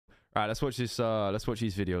Right, let's watch this. Let's watch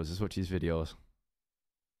these videos. Let's watch these videos.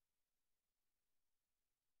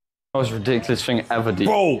 Most ridiculous thing ever, dude.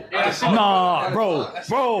 Bro, nah, bro.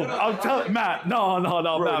 I'm telling Matt, no,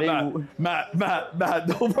 Bro, Matt,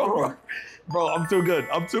 no, bro. Bro, I'm too good.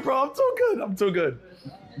 I'm too good.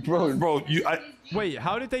 Bro, Wait,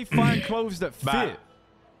 how did they find clothes that fit?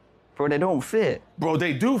 Bro, they don't fit. Bro,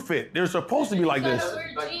 they do fit. They're supposed to be like this. Those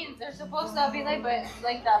are jeans. They're supposed to be like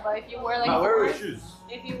that. But if you wear like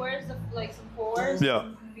if you wear like some fours, Yeah.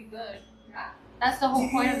 it'd be good. That's the whole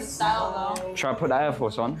point of the style, though. Should I put the Air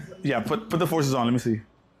Force on? Yeah, put the forces on. Let me see.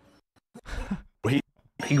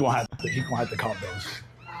 He gonna have to cop those.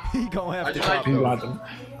 He gonna have to cop He gonna those. have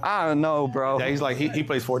to. I don't know, bro. Yeah, he's like he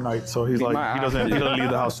plays Fortnite, so he's like he doesn't leave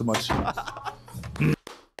the house too much.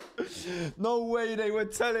 No way they were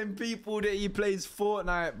telling people that he plays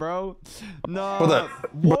Fortnite, bro. No. Brother,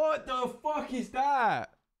 what the fuck is that?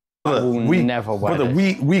 we never wear brother,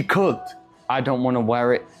 this. we cooked. I don't want to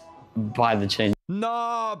wear it. Buy the chain.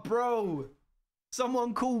 Nah, bro.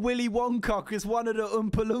 Someone called Willy Wonka because one of the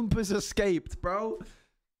Oompa Loompas escaped, bro.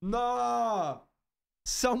 Nah.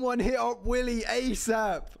 Someone hit up Willy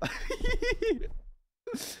ASAP.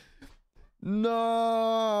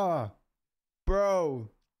 Nah. Bro.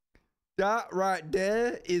 That right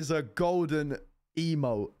there is a golden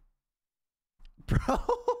emote. Bro.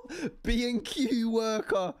 B&Q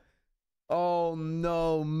worker. Oh,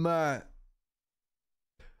 no, man.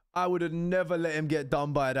 I would have never let him get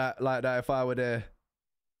done by that like that if I were there.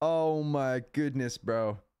 Oh my goodness,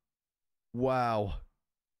 bro. Wow.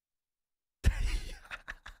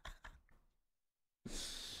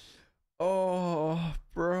 Oh,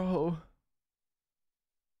 bro.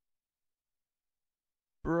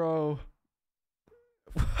 Bro.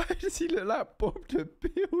 Why does he look like Bob the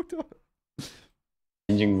Builder?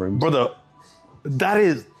 Changing rooms. Brother,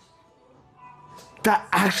 that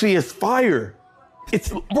actually is fire.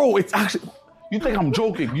 It's actually. You think I'm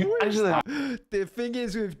joking? You actually. The thing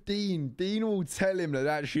is with Dean will tell him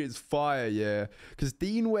that shit's fire, yeah. Because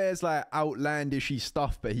Dean wears like outlandishy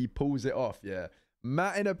stuff, but he pulls it off, yeah.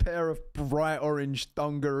 Matt in a pair of bright orange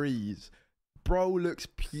dungarees. Bro looks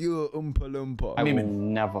pure Oompa Loompa. I will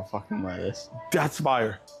never fucking wear this. That's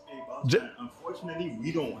fire. Unfortunately,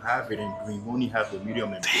 we don't have it in green. We only have the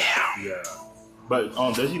medium and black. Yeah. But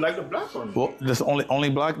does he like the black or no? Well, this only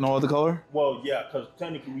black, no other color. Well, yeah, because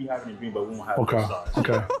technically we have it in green, but we won't have Okay. it size.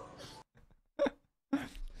 Okay.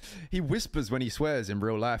 He whispers when he swears in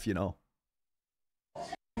real life, you know.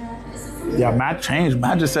 Yeah, Matt changed.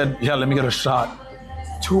 Matt just said, "Yeah, let me get a shot."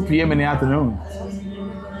 2 p.m. in the afternoon.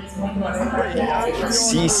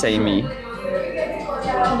 Say me.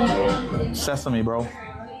 Sesame, bro.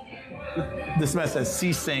 This man says,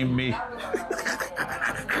 "Same me."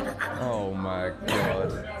 Oh my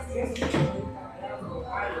god.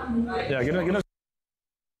 Yeah, get a.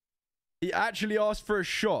 He actually asked for a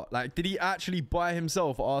shot. Like, did he actually by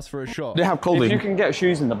himself ask for a shot? They have If clothing. you can get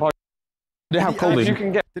shoes in the body. They have clothing. You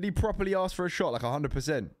can get. Did he properly ask for a shot? Like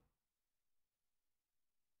 100%?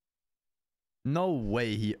 No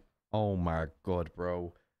way he... Oh my god,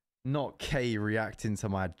 bro. Not K reacting to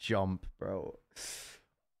my jump, bro.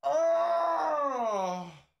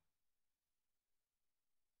 Oh!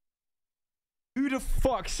 Who the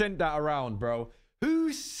fuck sent that around, bro?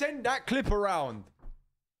 Who sent that clip around?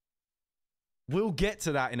 We'll get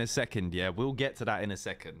to that in a second, yeah? We'll get to that in a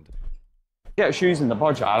second. Get shoes in the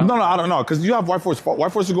budget. No, I don't know, because you have White Force.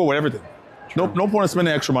 White Force to go with everything. No point in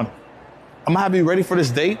spending extra money. I'm gonna have you ready for this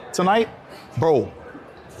date tonight, bro.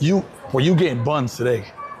 You getting buns today?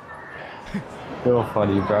 You're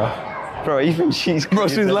funny, bro. Bro, even she's. Bro,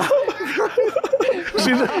 she's loud.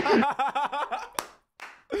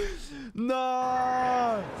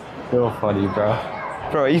 No. You're funny, bro.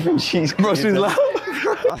 Bro, even she's. Bro, she's loud.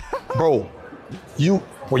 Bro, you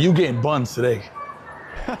getting buns today?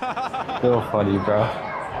 You're funny,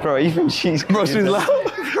 bro. Bro, even she's. Bro, she's loud.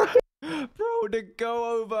 Bro, the girl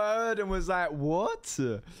overheard and was like, what?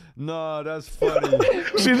 No, that's funny.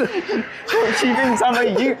 She didn't sound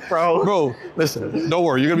like you, bro. Bro, listen, don't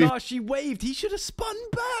worry, you're gonna be. Nah, she waved. He should have spun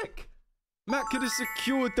back. Matt could have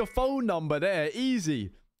secured the phone number there.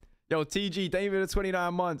 Easy. Yo, TG, thank you for the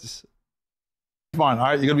 29 months. Fine, all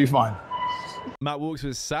right, you're gonna be fine. Matt walks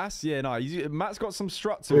with sass. Yeah, no, Matt's got some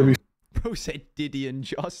strut to him. Bro said Diddy and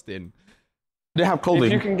Justin. They have clothing.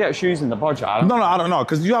 If you can get shoes in the budget. No, I don't know,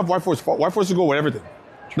 because you have White Force. White Force to go with everything.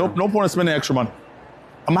 No point in spending extra money.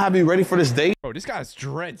 I'm gonna have you ready for this date. Bro, this guy's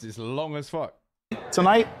dreads is long as fuck.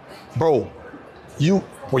 Tonight, bro, you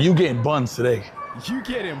getting buns today? You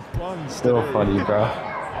getting buns You're today. funny,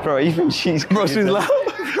 bro. Bro, even she's. Bro, she's loud.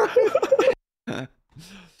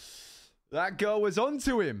 That girl was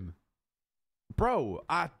onto him. Bro,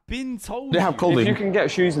 I've been told They have clothing. If you can get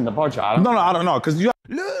shoes in the budget, I don't know, because you have,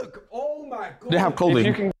 Look! Oh my god. they have clothing. if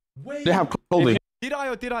you can, Wait. They have clothing. Did I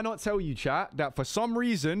or did I not tell you, chat, that for some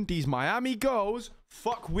reason, these Miami girls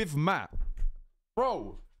fuck with Matt?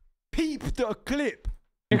 Bro, peep the clip.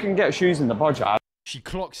 you can get shoes in the budget. She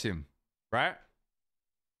clocks him, right?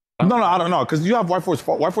 No, I don't know, because you have white force.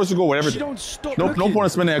 White force to go with She everything. don't stop No looking. point in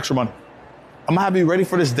spending extra money. I'm gonna have you ready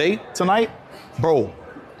for this date tonight, bro.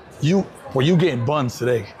 You getting buns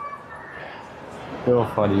today? You're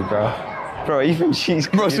funny, bro. Bro, even she's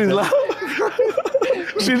Bro, she's loud.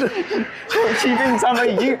 she thinks I'm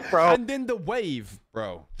a youth, bro. And then the wave,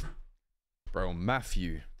 bro. Bro,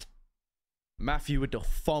 Matthew with the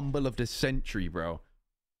fumble of the century, bro.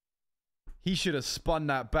 He should have spun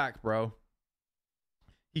that back, bro.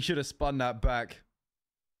 He should have spun that back.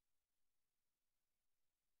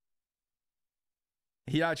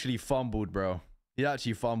 He actually fumbled, bro. He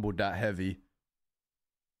actually fumbled that heavy.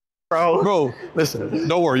 Bro, listen,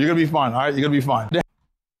 don't worry, you're gonna be fine, all right? You're gonna be fine.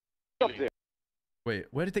 Wait,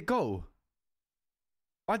 where did it go?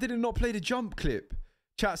 Why did it not play the jump clip?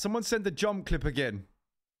 Chat, someone send the jump clip again.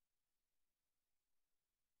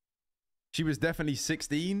 She was definitely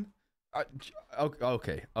 16.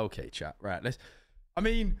 Okay, chat. Right, I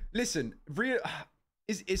mean, listen,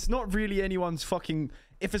 it's not really anyone's fucking...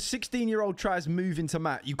 If a 16-year-old tries moving to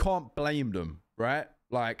Matt, you can't blame them, right?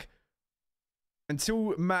 Like,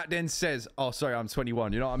 until Matt then says, oh, sorry, I'm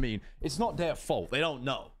 21, you know what I mean? It's not their fault. They don't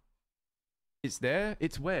know. It's there.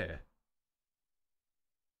 It's where?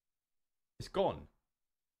 It's gone.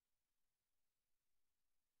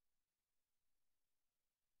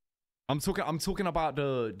 I'm talking about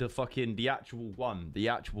the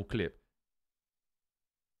actual clip.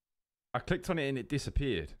 I clicked on it and it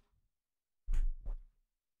disappeared.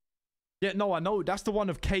 Yeah, no, I know. That's the one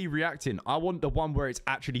of Kay reacting. I want the one where it's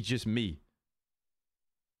actually just me.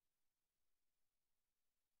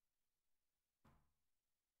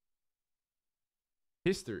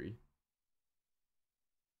 History.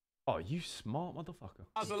 Oh, you smart motherfucker.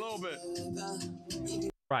 That's a little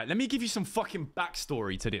bit. Right, let me give you some fucking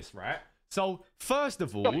backstory to this, right? So, first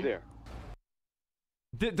of all, the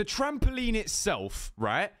trampoline itself,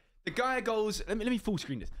 right? The guy goes, let me full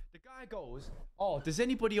screen this. The guy goes, oh, does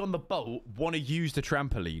anybody on the boat want to use the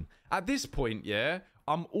trampoline? At this point, yeah,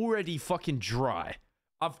 I'm already fucking dry.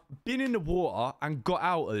 I've been in the water and got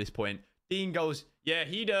out at this point. Dean goes, yeah,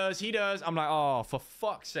 he does. I'm like, oh, for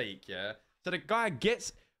fuck's sake, yeah. So the guy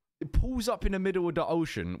pulls up in the middle of the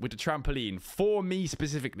ocean with the trampoline for me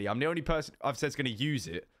specifically. I'm the only person I've said is going to use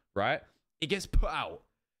it, right? It gets put out.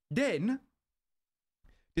 Then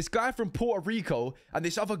this guy from Puerto Rico and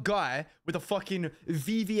this other guy with a fucking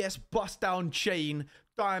VVS bust down chain,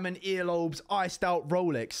 diamond earlobes, iced out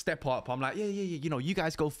Rolex step up. I'm like, yeah, you know, you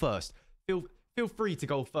guys go first. Feel free to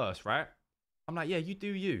go first, right? I'm like, yeah, you do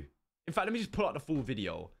you. In fact, let me just pull out the full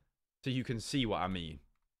video so you can see what I mean.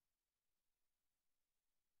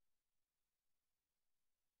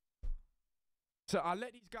 So I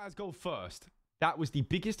let these guys go first. That was the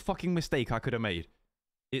biggest fucking mistake I could have made.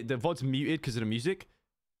 The VOD's muted because of the music.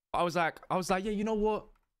 I was like, yeah, you know what?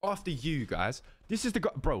 After you guys, this is the guy.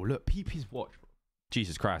 Bro, look, peep his watch. Bro.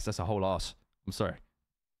 Jesus Christ, that's a whole ass. I'm sorry.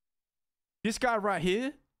 This guy right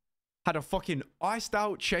here had a fucking iced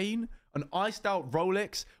out chain, an iced out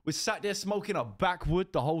Rolex, was sat there smoking a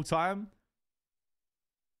backwood the whole time.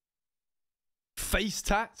 Face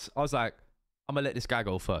tats. I was like, I'm gonna let this guy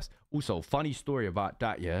go first. Also, funny story about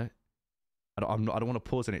that, yeah. I don't want to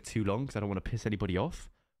pause on it too long because I don't want to piss anybody off.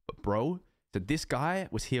 But bro, so this guy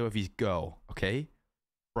was here with his girl, okay?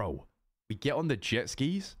 Bro, we get on the jet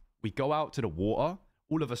skis, we go out to the water.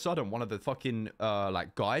 All of a sudden, one of the fucking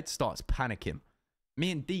like guides starts panicking.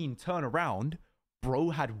 Me and Dean turn around.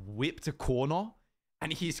 Bro had whipped a corner,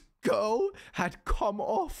 and his girl had come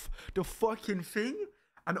off the fucking thing.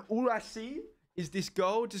 And all I see is this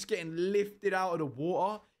girl just getting lifted out of the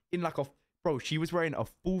water in like a... Bro, she was wearing a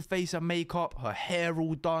full face of makeup, her hair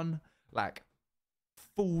all done, like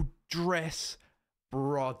full dress.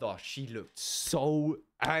 Brother, she looked so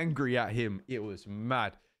angry at him. It was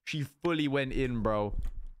mad. She fully went in, bro.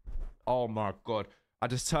 Oh my God. I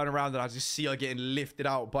just turn around and I just see her getting lifted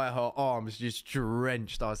out by her arms, just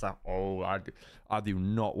drenched. I was like, oh, I do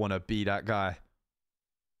not want to be that guy.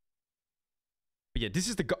 But yeah, this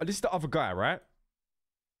is the other guy, right?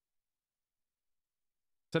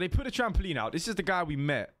 So they put a trampoline out. This is the guy we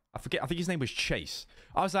met. I think his name was Chase.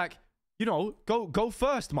 I was like, you know, go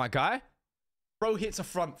first, my guy. Bro hits a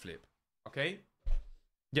front flip. Okay?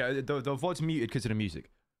 Yeah, the VOD's muted because of the music.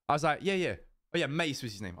 I was like, yeah. Oh yeah, Mace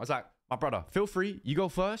was his name. I was like, my brother, feel free. You go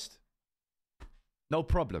first. No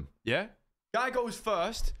problem. Yeah? Guy goes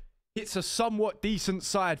first, hits a somewhat decent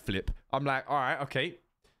side flip. I'm like, all right, okay.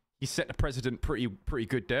 He set the precedent pretty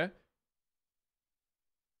good there.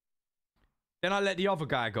 Then I let the other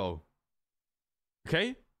guy go.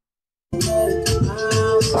 Okay?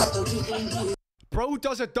 Bro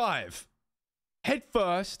does a dive. Head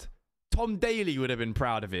first. Tom Daly would have been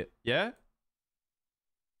proud of it. Yeah?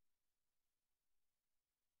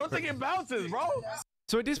 I don't think it bounces, bro.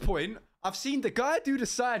 So at this point, I've seen the guy do the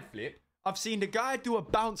side flip. I've seen the guy do a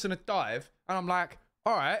bounce and a dive. And I'm like,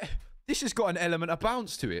 all right, this has got an element of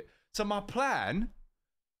bounce to it. So my plan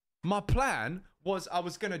was I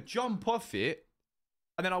was going to jump off it.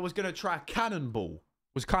 And then I was going to try cannonball.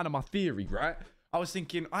 Was kind of my theory, right? I was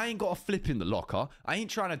thinking, I ain't got a flip in the locker. I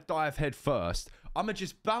ain't trying to dive head first. I'm going to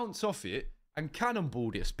just bounce off it and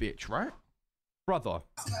cannonball this bitch, right? Brother.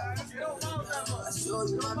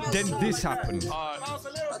 Then this happened. It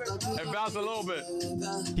bounced a little bit.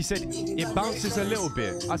 He said, it bounces a little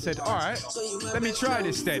bit. I said, all right, let me try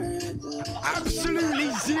this then.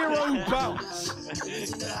 Absolutely zero bounce.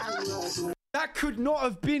 That could not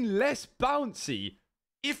have been less bouncy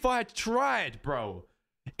if I tried, bro.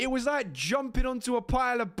 It was like jumping onto a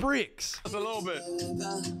pile of bricks. Just a little bit.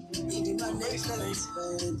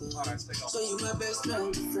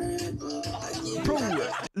 Bro,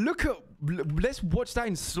 look at... Let's watch that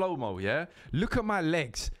in slow-mo, yeah? Look at my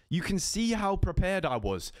legs. You can see how prepared I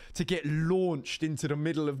was to get launched into the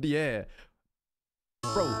middle of the air.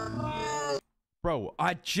 Bro,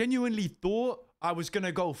 I genuinely thought I was going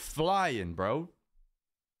to go flying, bro.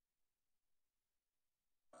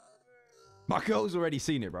 My girl's already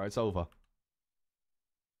seen it, bro. It's over.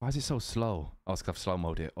 Why is it so slow? Oh, it's 'cause I've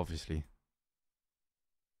slow-moed it, obviously.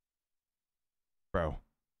 Bro.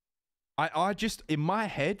 I just, in my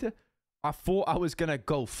head, I thought I was going to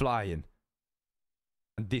go flying.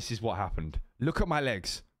 And this is what happened. Look at my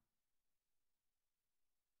legs.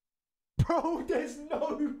 Bro, there's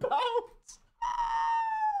no bounce.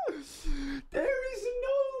 There is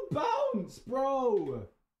no bounce, bro.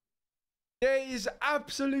 There is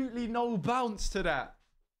absolutely no bounce to that.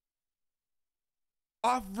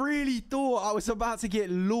 I really thought I was about to get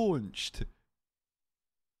launched.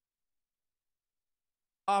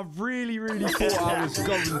 I really thought I was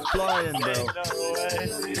going flying, bro.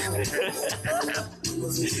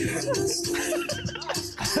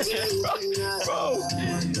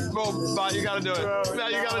 Bro, you gotta do it. Now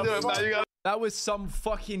you gotta do it. Now you gotta. That was some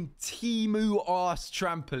fucking Temu ass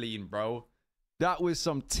trampoline, bro. That was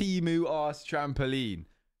some Temu ass trampoline.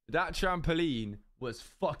 That trampoline was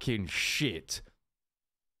fucking shit.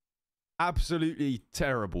 Absolutely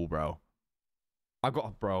terrible, bro.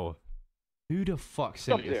 Bro. Who the fuck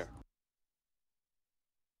sent this?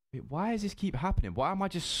 Wait, why does this keep happening? Why am I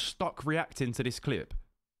just stuck reacting to this clip?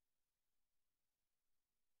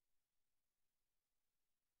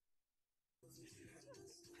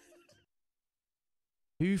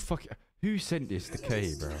 Who sent this to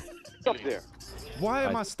K, bro? Stop there. Why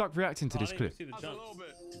am I stuck reacting to this clip? Just a little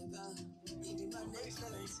bit.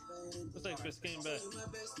 Looks like Chris came back.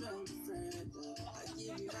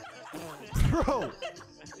 Bro!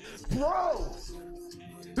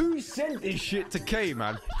 Who sent this shit to K,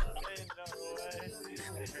 man?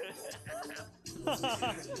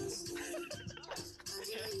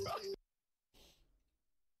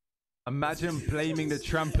 Imagine blaming the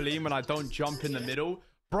trampoline when I don't jump in the middle.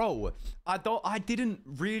 Bro, I didn't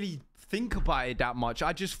really think about it that much.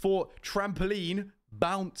 I just thought trampoline,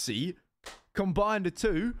 bouncy, combine the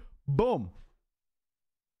two, boom.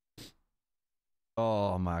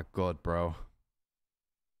 Oh my god, bro.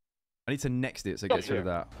 I need to next it so it gets rid of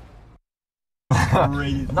that.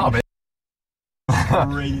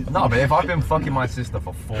 No, but if I've been fucking my sister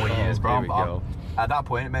for 4 years, bro, At that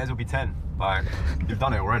point, it may as well be 10. Like, you've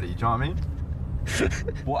done it already, do you know what I mean?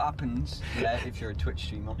 what happens, yeah, if you're a Twitch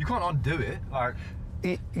streamer? You can't undo it. Like,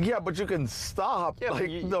 Yeah, but you can stop. Yeah,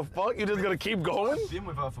 like, the fuck? You just gonna keep going? I've been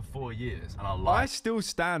with her for 4 years, and I still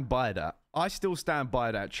stand by that. I still stand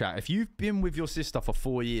by that, chat. If you've been with your sister for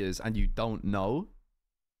 4 years and you don't know,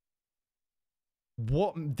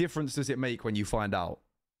 what difference does it make when you find out?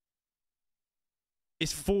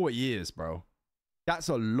 It's 4 years, bro. That's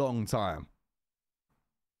a long time.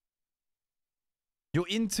 You're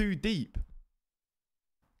in too deep.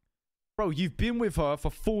 Bro, you've been with her for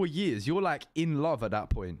 4 years. You're like in love at that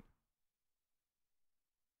point.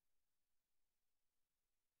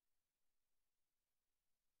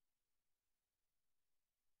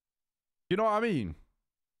 You know what I mean?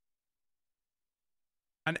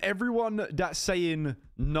 And everyone that's saying,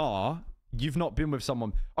 nah, you've not been with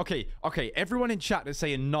someone. Okay, everyone in chat that's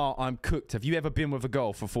saying, nah, I'm cooked. Have you ever been with a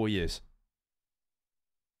girl for 4 years?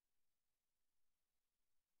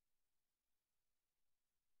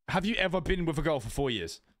 Have you ever been with a girl for 4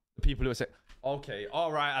 years? The people who are saying, okay,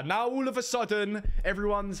 all right, and now all of a sudden,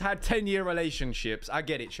 everyone's had 10-year relationships. I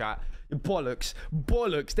get it, chat. Bollocks.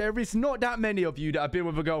 Bollocks. There is not that many of you that have been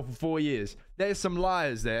with a girl for 4 years. There's some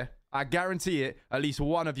liars there. I guarantee it. At least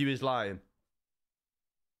one of you is lying.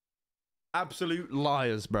 Absolute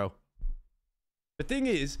liars, bro. The thing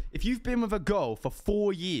is, if you've been with a girl for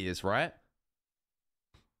 4 years, right?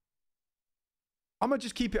 I'm going to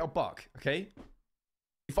just keep it a buck, okay?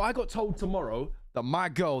 If I got told tomorrow that my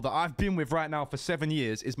girl that I've been with right now for 7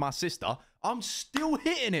 years is my sister, I'm still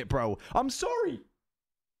hitting it, bro. I'm sorry.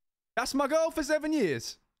 That's my girl for 7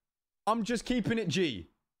 years. I'm just keeping it G.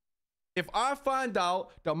 If I find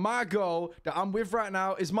out that my girl that I'm with right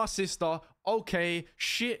now is my sister, okay,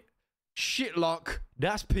 shit luck.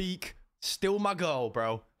 That's peak. Still my girl,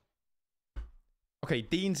 bro. Okay,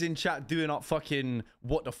 Dean's in chat doing up fucking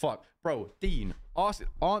what the fuck. Bro, Dean,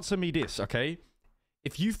 answer me this, okay?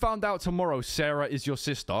 If you found out tomorrow Sarah is your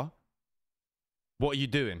sister, what are you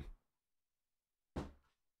doing?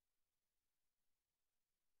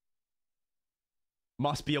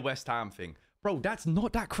 Must be a West Ham thing. Bro, that's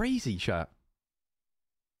not that crazy, chat.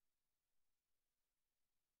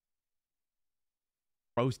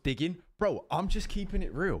 Bro's digging. Bro, I'm just keeping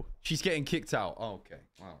it real. She's getting kicked out. Oh, okay.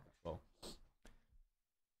 All right, well.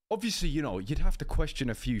 Obviously, you know, you'd have to question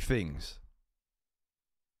a few things.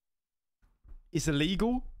 It's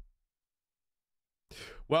illegal?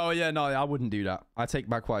 Well, yeah, no, I wouldn't do that. I take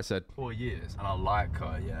back what I said. 4 years, and I like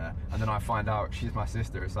her, yeah. And then I find out she's my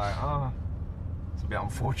sister. It's like, it's a bit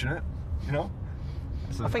unfortunate, you know?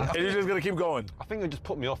 So I think You're just gonna keep going. I think it just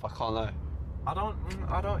put me off. I can't lie. I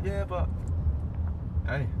don't, yeah, but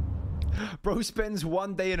hey. Bro spends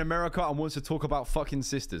 1 day in America and wants to talk about fucking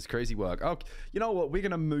sisters. Crazy work. Okay, you know what? We're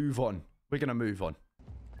gonna move on. We're gonna move on.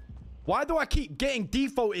 Why do I keep getting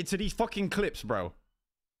defaulted to these fucking clips, bro?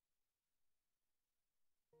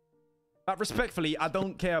 Like, respectfully, I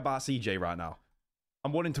don't care about CJ right now.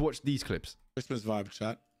 I'm wanting to watch these clips. Christmas vibe,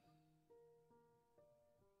 chat.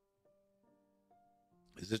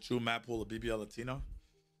 Is it true Matt pulled a BBL Latino?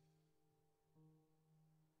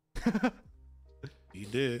 He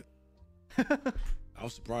did. I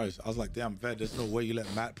was surprised. I was like, damn, vet, there's no way you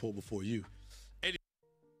let Matt pull before you.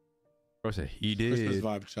 Bro said he did. Christmas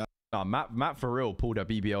vibe, chat. No, Matt for real pulled a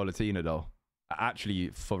BBL Latina though. Actually,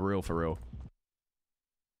 for real, for real.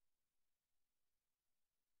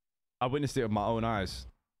 I witnessed it with my own eyes.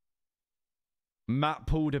 Matt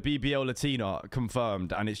pulled a BBL Latina,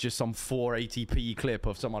 confirmed, and it's just some 480p clip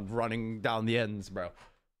of someone running down the ends, bro.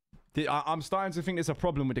 I'm starting to think there's a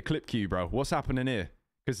problem with the clip queue, bro. What's happening here?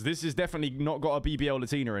 Because this has definitely not got a BBL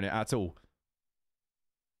Latina in it at all.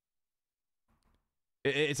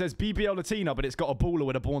 It says BBL Latina, but it's got a baller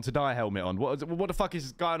with a Born to Die helmet on. What the fuck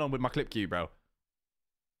is going on with my clip queue, bro?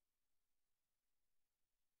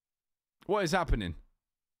 What is happening?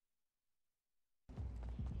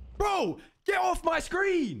 Bro, get off my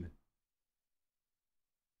screen!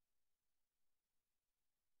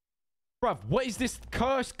 Bruv, what is this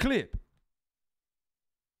cursed clip?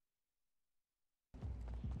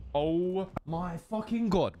 Oh my fucking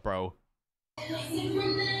god, bro.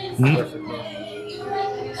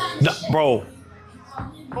 No, bro.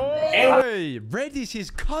 Hey, red is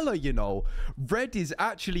his color, you know. Red is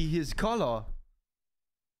actually his color.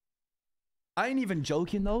 I ain't even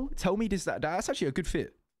joking though. Tell me this, that's actually a good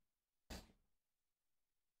fit.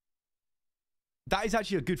 That is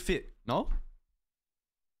actually a good fit, no?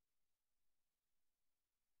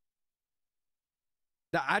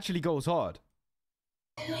 That actually goes hard.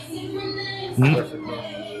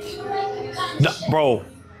 No, bro.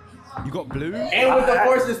 You got blue? And with the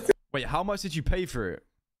forces. Wait, how much did you pay for it?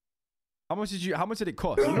 How much did it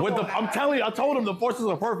cost? With the, I'm telling you, I told him the forces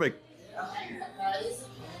are perfect.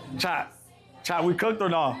 Chat, we cooked or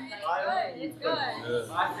not? It's good.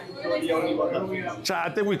 Chat, I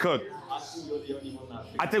think we cooked.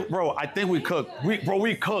 I think we cooked.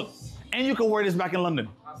 We cooked. And you can wear this back in London.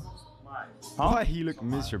 Huh? Why he look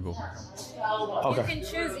miserable? You can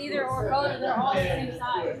choose either or color. They're all the same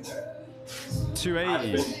size.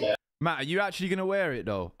 280. Matt, are you actually gonna wear it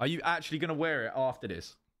though? Are you actually gonna wear it after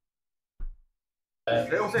this? They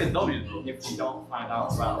don't say W if you don't find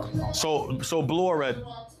out about. So blue or red?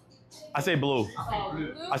 I say blue.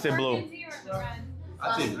 I say blue.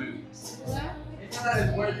 I say blue.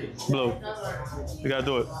 Blue. You gotta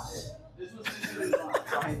do it.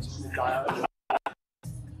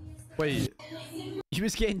 Wait, he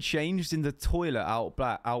was getting changed in the toilet out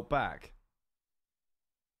back.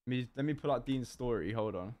 Let me pull out Dean's story.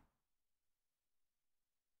 Hold on.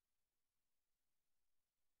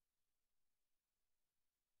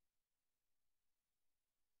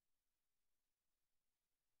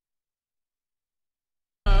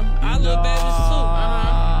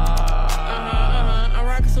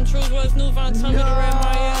 was new, Von told me to rap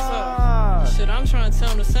my ass off. Shit, I'm trying to tell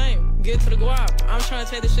him the same. Get to the guap. I'm trying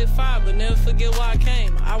to take this shit far, but never forget why I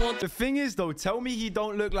came. I want the thing is though, tell me he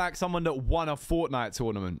don't look like someone that won a Fortnite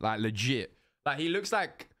tournament, like legit. Like he looks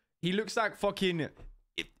like fucking.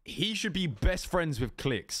 He should be best friends with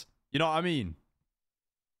Clicks. You know what I mean?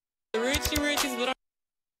 Richie riches, but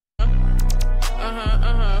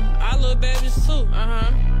I love babies too.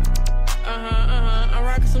 I'm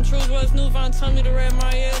rocking some truth. What's new? Von told me to rap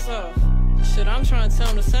my ass off. Shit, I'm trying to tell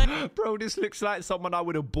him the same. Bro, this looks like someone I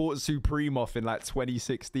would have bought Supreme off in like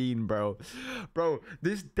 2016, bro. Bro,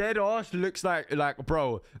 this dead ass looks like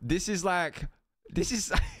bro, this is like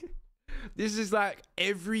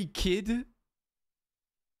every kid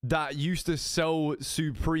that used to sell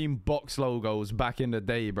Supreme box logos back in the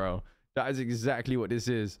day, bro. That is exactly what this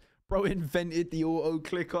is. Bro invented the auto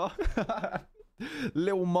clicker.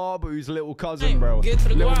 Little Marbu's little cousin, bro. Get to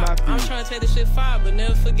the Little guap. I'm trying to take this shit far, but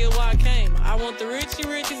never forget why I came. I want the Richie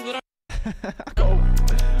riches, but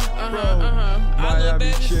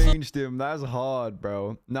Miami changed him. That's hard,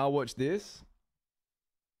 bro. Now watch this.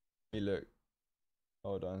 Hey, look.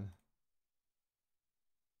 Hold on.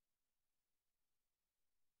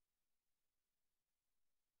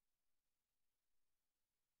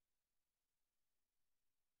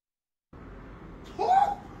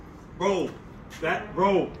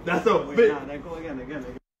 Bro, that's a bit. Nah, go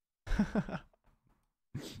again.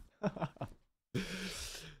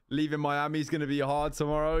 Leaving Miami's gonna be hard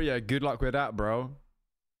tomorrow. Yeah, good luck with that, bro.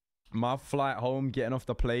 My flight home, getting off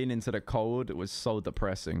the plane into the cold, it was so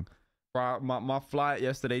depressing. Bro, my flight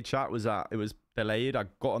yesterday, chat, it was delayed. I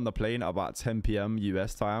got on the plane at about 10 p.m.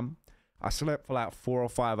 US time. I slept for like 4 or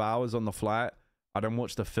 5 hours on the flight. I then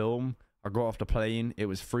watched the film. I got off the plane. It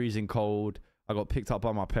was freezing cold. I got picked up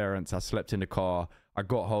by my parents. I slept in the car. I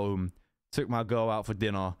got home, took my girl out for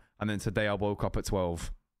dinner, and then today I woke up at 12.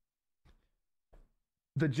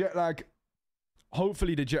 The jet lag,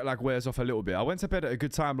 hopefully the jet lag wears off a little bit. I went to bed at a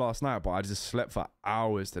good time last night, but I just slept for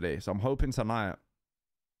hours today. So I'm hoping tonight,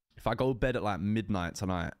 if I go to bed at like midnight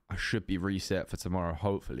tonight, I should be reset for tomorrow,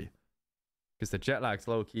 hopefully. Because the jet lag's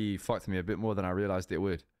low-key fucked me a bit more than I realized it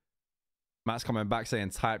would. Matt's coming back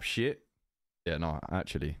saying type shit. Yeah, no,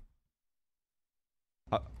 actually.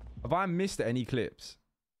 Have I missed any clips?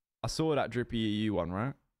 I saw that Drippy EU one,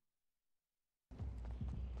 right?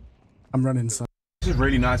 I'm running some. This is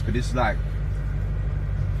really nice, but this is like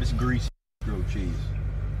this greasy grilled cheese.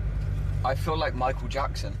 I feel like Michael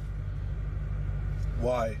Jackson.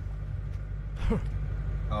 Why?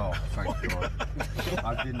 Oh, thank God.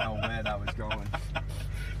 I didn't know where that was going.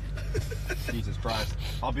 Jesus Christ.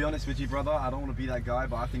 I'll be honest with you, brother. I don't want to be that guy,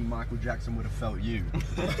 but I think Michael Jackson would have felt you.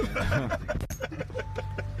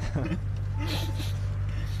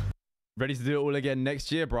 Ready to do it all again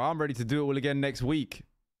next year, bro. I'm ready to do it all again next week.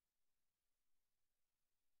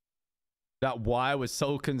 That why was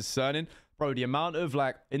so concerning. Bro, the amount of,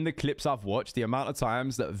 like, in the clips I've watched, the amount of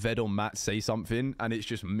times that Ved or Matt say something and it's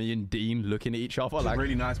just me and Dean looking at each other. This like, is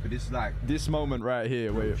really nice, but this is like this moment right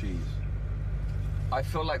here. Where cheese. I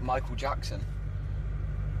feel like Michael Jackson.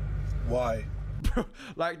 Why? Bro,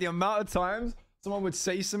 like the amount of times someone would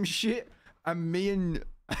say some shit and me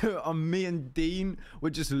and Dean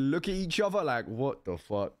would just look at each other like, what the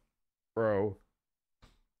fuck, bro?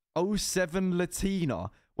 07 Latina.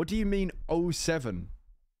 What do you mean 07?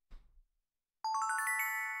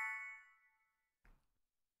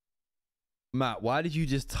 Matt, why did you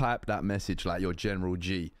just type that message like your General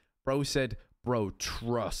G? Bro said, bro,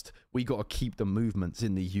 trust. We got to keep the movements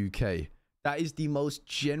in the UK. That is the most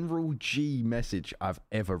General G message I've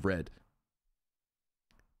ever read.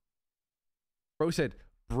 Bro said,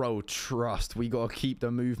 bro, trust. We got to keep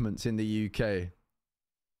the movements in the UK.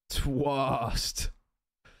 Trust.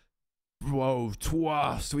 Bro,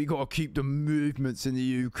 trust. We got to keep the movements in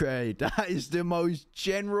the UK. That is the most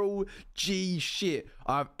General G shit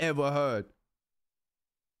I've ever heard.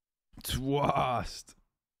 Trust.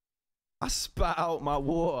 I spat out my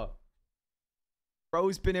water.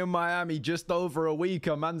 Bro's been in Miami just over a week.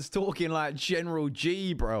 A man's talking like General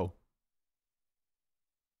G, bro.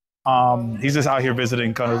 He's just out here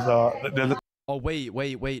visiting because oh, wait.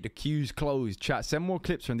 The queue's closed. Chat, send more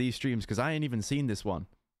clips from these streams because I ain't even seen this one.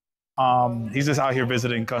 He's just out here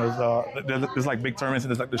visiting because there's like big tournaments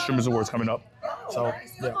and there's like the Streamers Awards coming up. So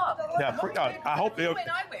yeah, I hope they.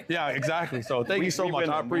 Yeah, exactly. So thank you so much.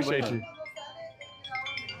 I appreciate you.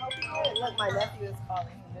 Look, my nephew is calling.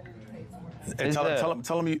 And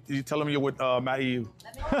tell him you're with Matty U.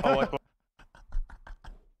 Oh,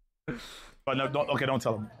 but no, don't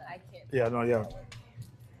tell him. I can't. Yeah, no, yeah.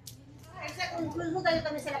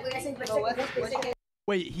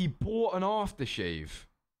 Wait, he bought an aftershave.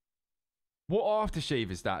 What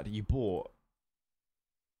aftershave is that you bought?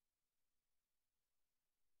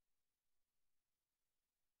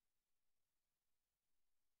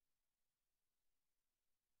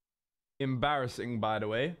 Embarrassing, by the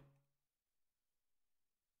way.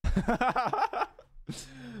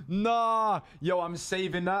 Nah, yo, I'm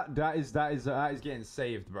saving that. That is getting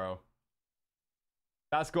saved, bro.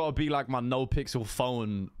 That's gotta be like my NoPixel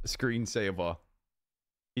phone screensaver.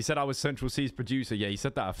 He said I was Central C's producer. Yeah, he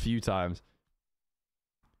said that a few times.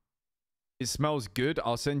 It smells good.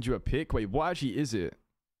 I'll send you a pic. Wait, what actually is it?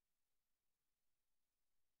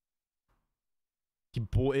 He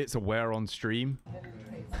bought it to wear on stream.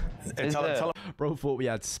 Bro thought we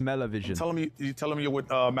had smell-o-vision. Tell him you tell him you're with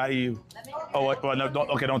Maddie. Oh, well, no, don't,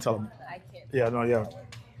 okay, don't tell him. Yeah, no, yeah.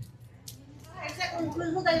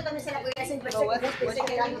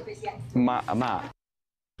 Matt.